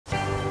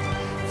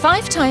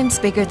5 times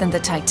bigger than the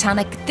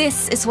Titanic,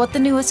 this is what the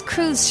newest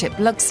cruise ship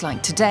looks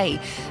like today,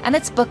 and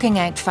it's booking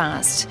out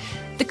fast.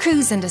 The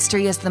cruise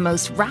industry is the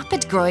most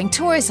rapid-growing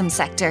tourism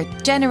sector,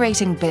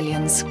 generating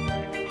billions.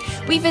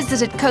 We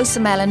visited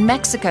Cozumel in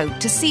Mexico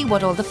to see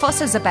what all the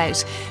fuss is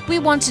about. We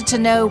wanted to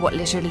know what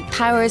literally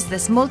powers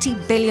this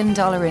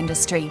multi-billion-dollar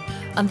industry.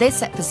 On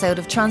this episode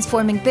of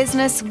Transforming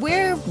Business,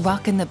 we're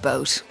rocking the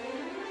boat.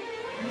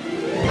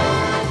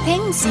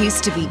 Things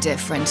used to be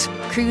different.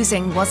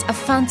 Cruising was a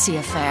fancy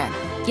affair.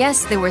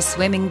 Yes, there were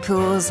swimming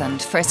pools and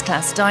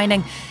first-class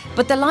dining,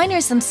 but the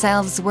liners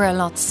themselves were a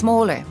lot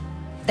smaller.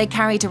 They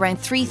carried around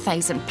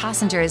 3,000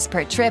 passengers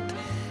per trip,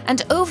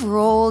 and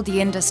overall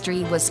the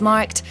industry was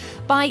marked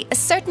by a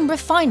certain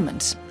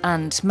refinement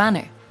and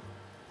manner.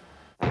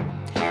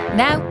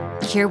 Now,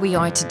 here we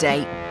are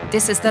today.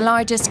 This is the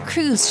largest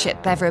cruise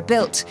ship ever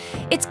built.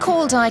 It's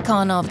called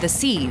Icon of the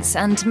Seas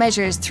and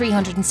measures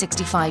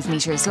 365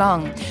 metres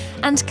long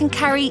and can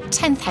carry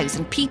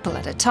 10,000 people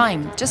at a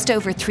time, just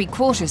over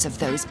 3/4 of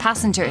those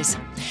passengers.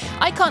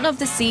 Icon of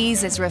the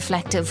Seas is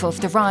reflective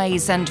of the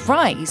rise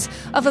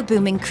of a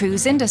booming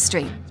cruise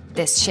industry.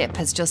 This ship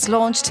has just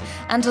launched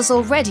and is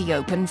already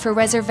open for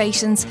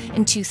reservations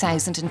in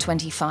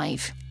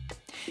 2025.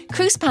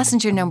 Cruise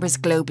passenger numbers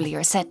globally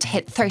are set to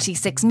hit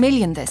 36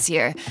 million this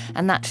year,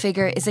 and that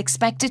figure is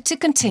expected to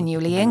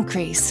continually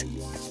increase.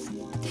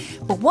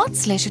 But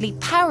what's literally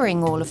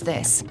powering all of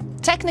this?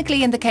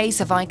 Technically, in the case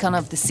of Icon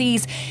of the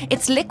Seas,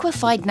 it's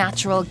liquefied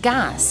natural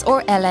gas,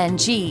 or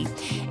LNG.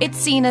 It's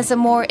seen as a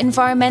more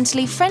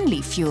environmentally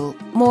friendly fuel.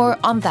 More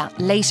on that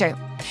later.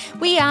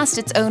 We asked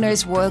its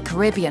owners, Royal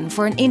Caribbean,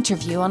 for an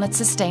interview on its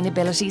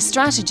sustainability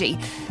strategy.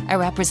 A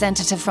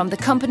representative from the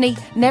company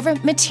never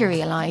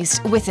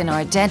materialised within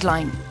our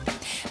deadline.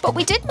 But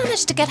we did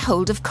manage to get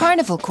hold of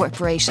Carnival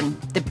Corporation,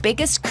 the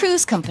biggest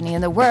cruise company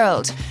in the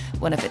world.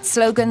 One of its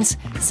slogans,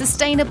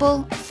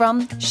 sustainable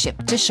from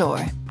ship to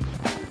shore.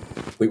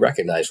 We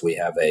recognize we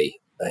have a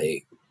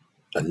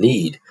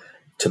need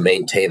to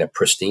maintain a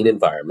pristine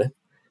environment,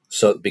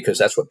 because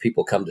that's what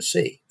people come to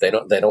see. They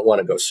don't want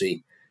to go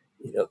see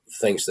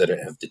things that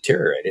have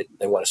deteriorated.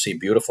 They want to see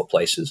beautiful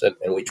places,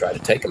 and we try to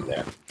take them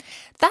there.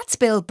 That's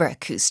Bill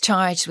Burke, who's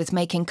charged with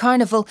making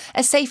Carnival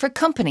a safer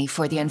company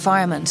for the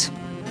environment.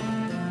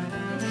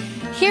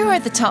 Here are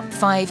the top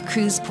 5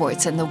 cruise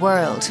ports in the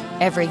world.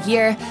 Every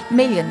year,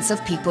 millions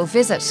of people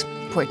visit.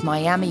 Port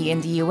Miami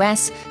in the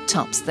US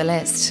tops the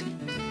list.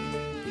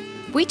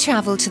 We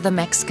travelled to the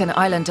Mexican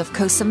island of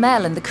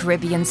Cozumel in the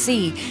Caribbean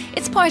Sea.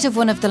 It's part of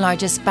one of the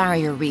largest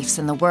barrier reefs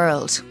in the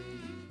world.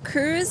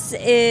 Cruise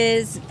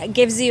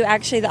gives you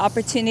actually the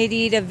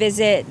opportunity to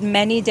visit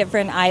many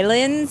different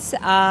islands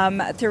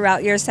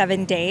throughout your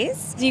 7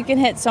 days. You can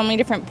hit so many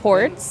different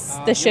ports.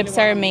 The ships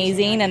are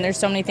amazing and there's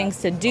so many things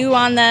to do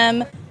on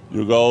them.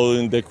 You go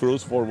in the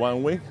cruise for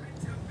 1 week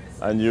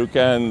and you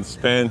can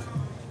spend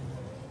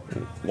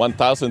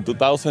 1,000,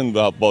 2,000,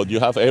 but you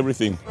have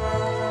everything.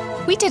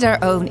 We did our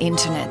own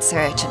internet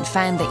search and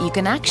found that you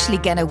can actually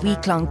get a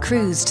week-long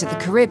cruise to the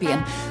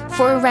Caribbean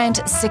for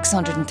around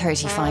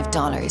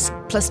 $635,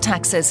 plus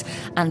taxes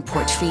and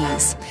port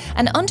fees,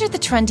 and under the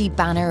trendy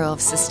banner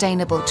of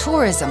sustainable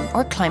tourism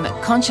or climate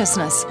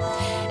consciousness.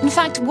 In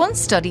fact, one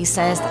study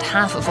says that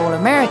half of all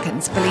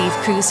Americans believe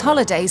cruise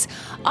holidays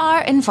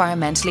are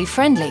environmentally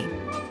friendly.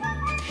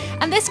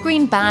 And this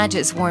green badge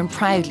is worn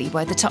proudly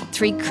by the top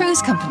 3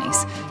 cruise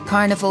companies: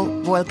 Carnival,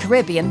 Royal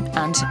Caribbean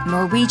and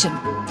Norwegian.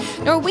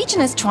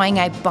 Norwegian is trying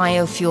out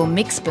biofuel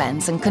mix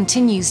blends and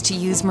continues to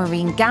use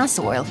marine gas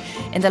oil.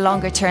 In the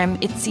longer term,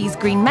 it sees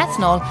green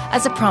methanol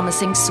as a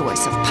promising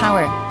source of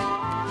power.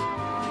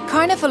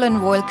 Carnival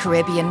and Royal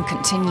Caribbean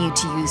continue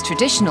to use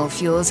traditional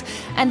fuels,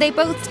 and they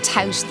both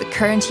tout the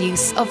current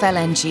use of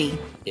LNG.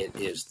 It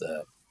is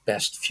the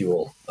best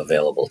fuel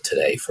available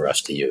today for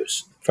us to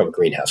use from a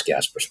greenhouse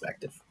gas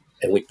perspective.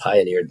 And we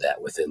pioneered that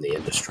within the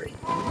industry.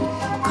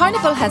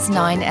 Carnival has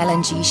 9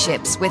 LNG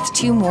ships with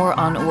 2 more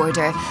on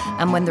order,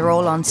 and when they're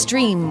all on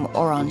stream,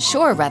 or on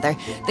shore rather,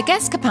 the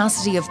guest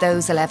capacity of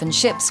those 11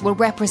 ships will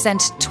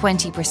represent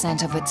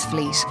 20% of its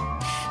fleet.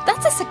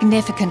 That's a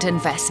significant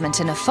investment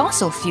in a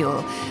fossil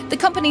fuel. The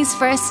company's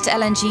first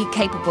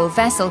LNG-capable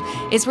vessel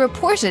is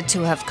reported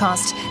to have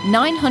cost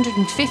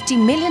 $950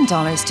 million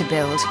to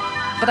build.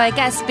 But I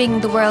guess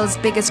being the world's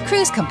biggest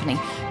cruise company,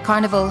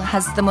 Carnival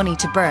has the money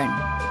to burn.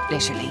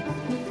 Literally.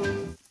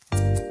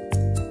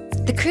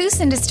 The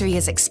cruise industry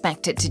is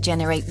expected to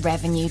generate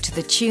revenue to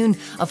the tune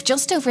of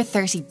just over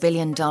 $30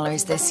 billion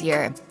this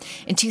year.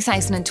 In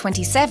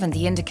 2027,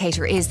 the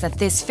indicator is that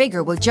this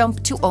figure will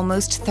jump to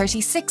almost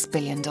 $36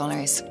 billion.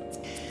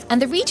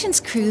 And the region's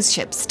cruise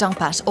ships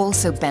stop at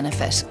also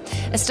benefit.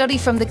 A study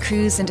from the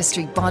cruise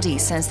industry body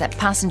says that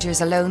passengers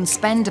alone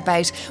spend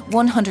about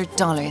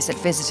 $100 at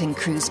visiting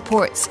cruise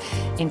ports.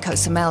 In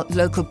Cozumel,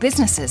 local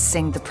businesses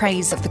sing the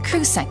praise of the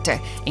cruise sector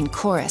in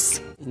chorus.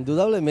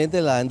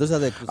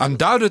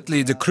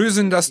 Undoubtedly, the cruise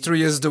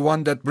industry is the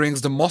one that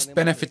brings the most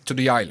benefit to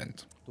the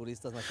island.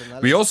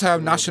 We also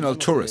have national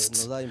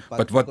tourists,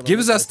 but what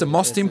gives us the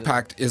most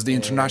impact is the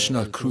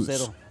international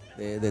cruise.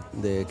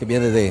 The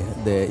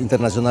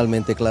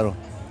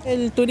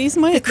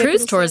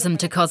cruise tourism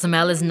to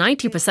Cozumel is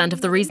 90% of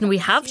the reason we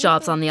have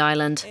jobs on the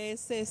island. In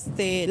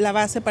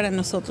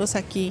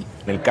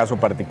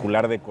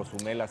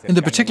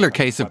the particular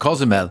case of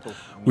Cozumel,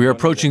 we are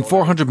approaching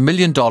 $400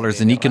 million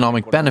in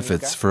economic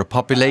benefits for a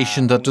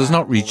population that does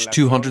not reach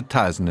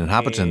 200,000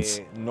 inhabitants.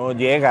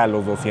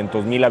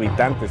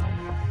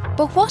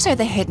 But what are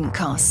the hidden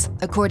costs?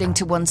 According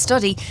to one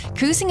study,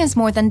 cruising is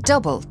more than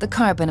double the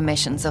carbon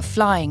emissions of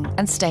flying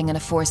and staying in a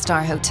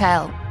 4-star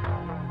hotel.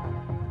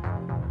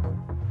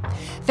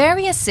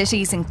 Various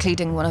cities,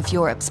 including one of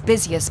Europe's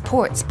busiest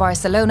ports,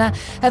 Barcelona,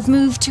 have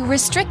moved to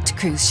restrict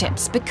cruise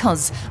ships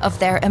because of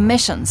their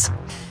emissions.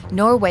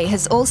 Norway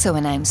has also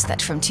announced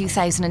that from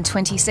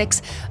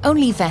 2026,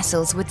 only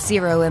vessels with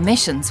zero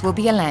emissions will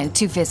be allowed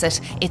to visit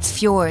its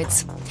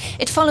fjords.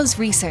 It follows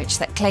research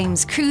that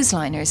claims cruise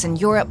liners in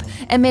Europe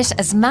emit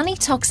as many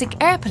toxic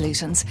air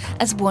pollutants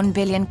as 1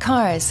 billion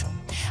cars.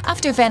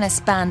 After Venice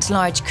banned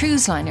large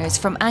cruise liners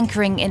from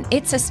anchoring in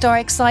its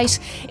historic site,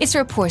 it's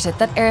reported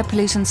that air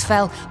pollutants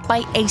fell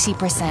by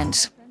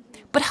 80%.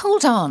 But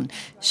hold on,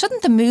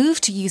 shouldn't the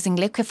move to using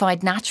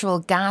liquefied natural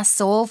gas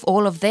solve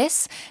all of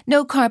this?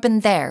 No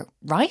carbon there,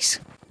 right?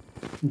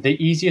 The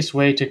easiest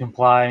way to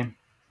comply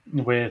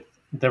with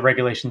the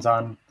regulations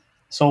on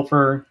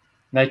sulfur,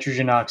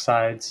 nitrogen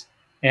oxides,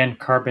 and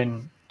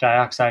carbon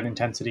dioxide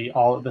intensity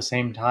all at the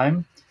same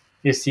time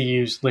is to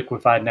use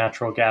liquefied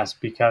natural gas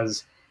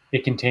because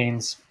it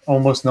contains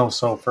almost no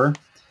sulfur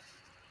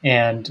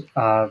and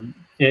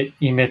it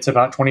emits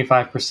about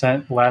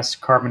 25% less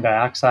carbon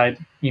dioxide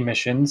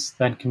emissions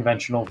than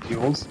conventional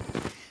fuels.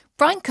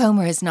 Brian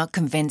Comer is not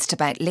convinced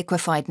about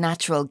liquefied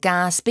natural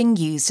gas being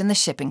used in the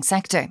shipping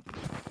sector.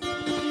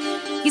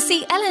 You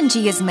see,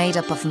 LNG is made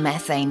up of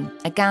methane,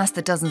 a gas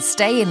that doesn't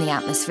stay in the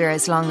atmosphere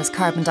as long as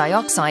carbon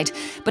dioxide,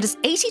 but is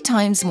 80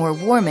 times more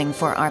warming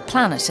for our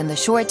planet in the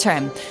short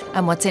term.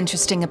 And what's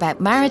interesting about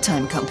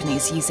maritime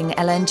companies using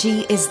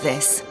LNG is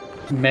this.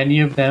 Many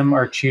of them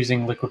are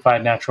choosing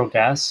liquefied natural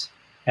gas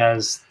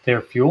as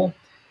their fuel,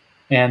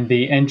 and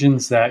the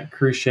engines that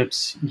cruise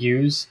ships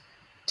use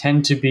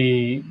tend to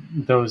be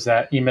those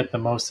that emit the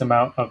most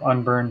amount of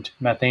unburned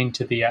methane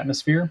to the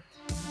atmosphere,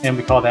 and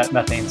we call that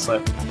methane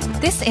slip.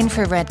 This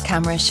infrared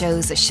camera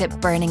shows a ship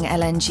burning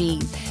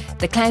LNG.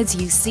 The clouds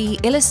you see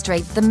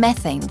illustrate the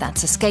methane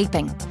that's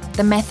escaping,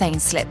 the methane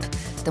slip.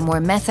 The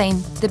more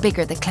methane, the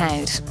bigger the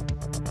cloud.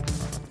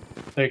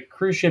 The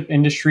cruise ship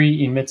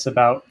industry emits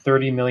about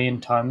 30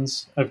 million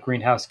tons of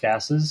greenhouse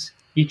gases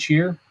each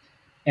year,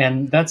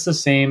 and that's the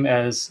same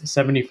as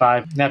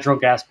 75 natural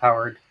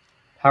gas-powered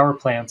power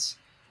plants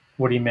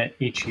would emit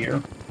each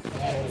year.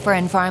 For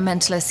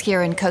environmentalists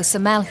here in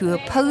Cozumel who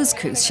oppose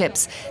cruise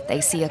ships,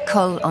 they see a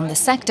cull on the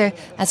sector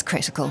as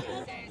critical.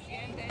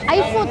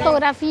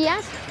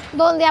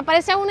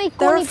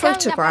 There are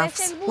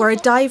photographs where a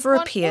diver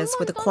appears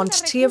with a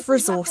quantity of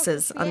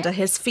resources under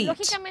his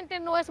feet.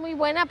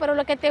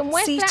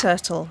 Sea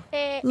turtle,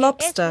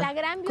 lobster,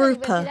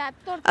 grouper,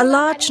 a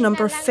large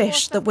number of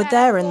fish that were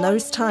there in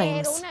those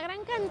times.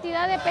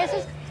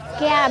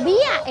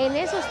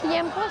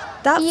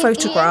 That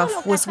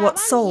photograph was what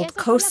sold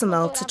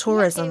Cozumel to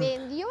tourism.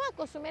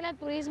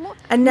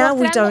 And now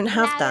we don't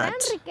have that.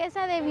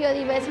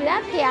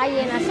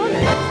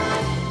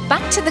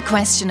 Back to the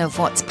question of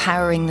what's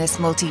powering this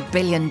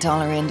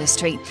multi-billion-dollar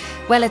industry.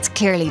 Well, it's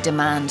clearly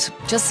demand.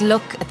 Just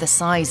look at the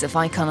size of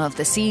Icon of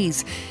the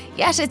Seas.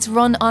 Yet it's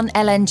run on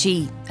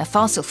LNG, a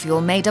fossil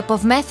fuel made up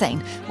of methane,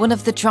 one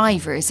of the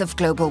drivers of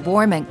global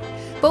warming.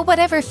 But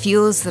whatever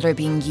fuels that are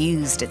being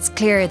used, it's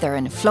clear they're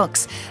in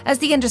flux as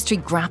the industry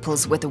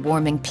grapples with a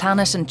warming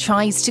planet and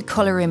tries to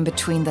colour in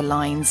between the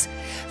lines.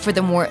 For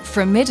the more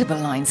formidable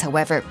lines,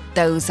 however,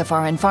 those of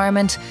our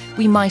environment,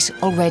 we might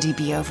already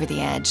be over the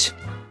edge.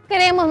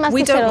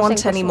 We don't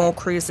want any more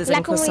cruises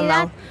in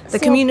Cozumel. The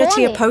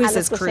community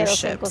opposes cruise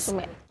ships.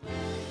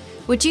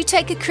 Would you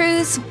take a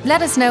cruise?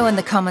 Let us know in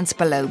the comments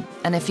below.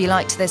 And if you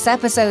liked this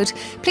episode,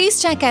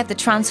 please check out the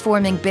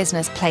Transforming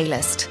Business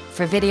playlist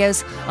for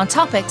videos on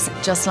topics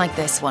just like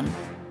this one.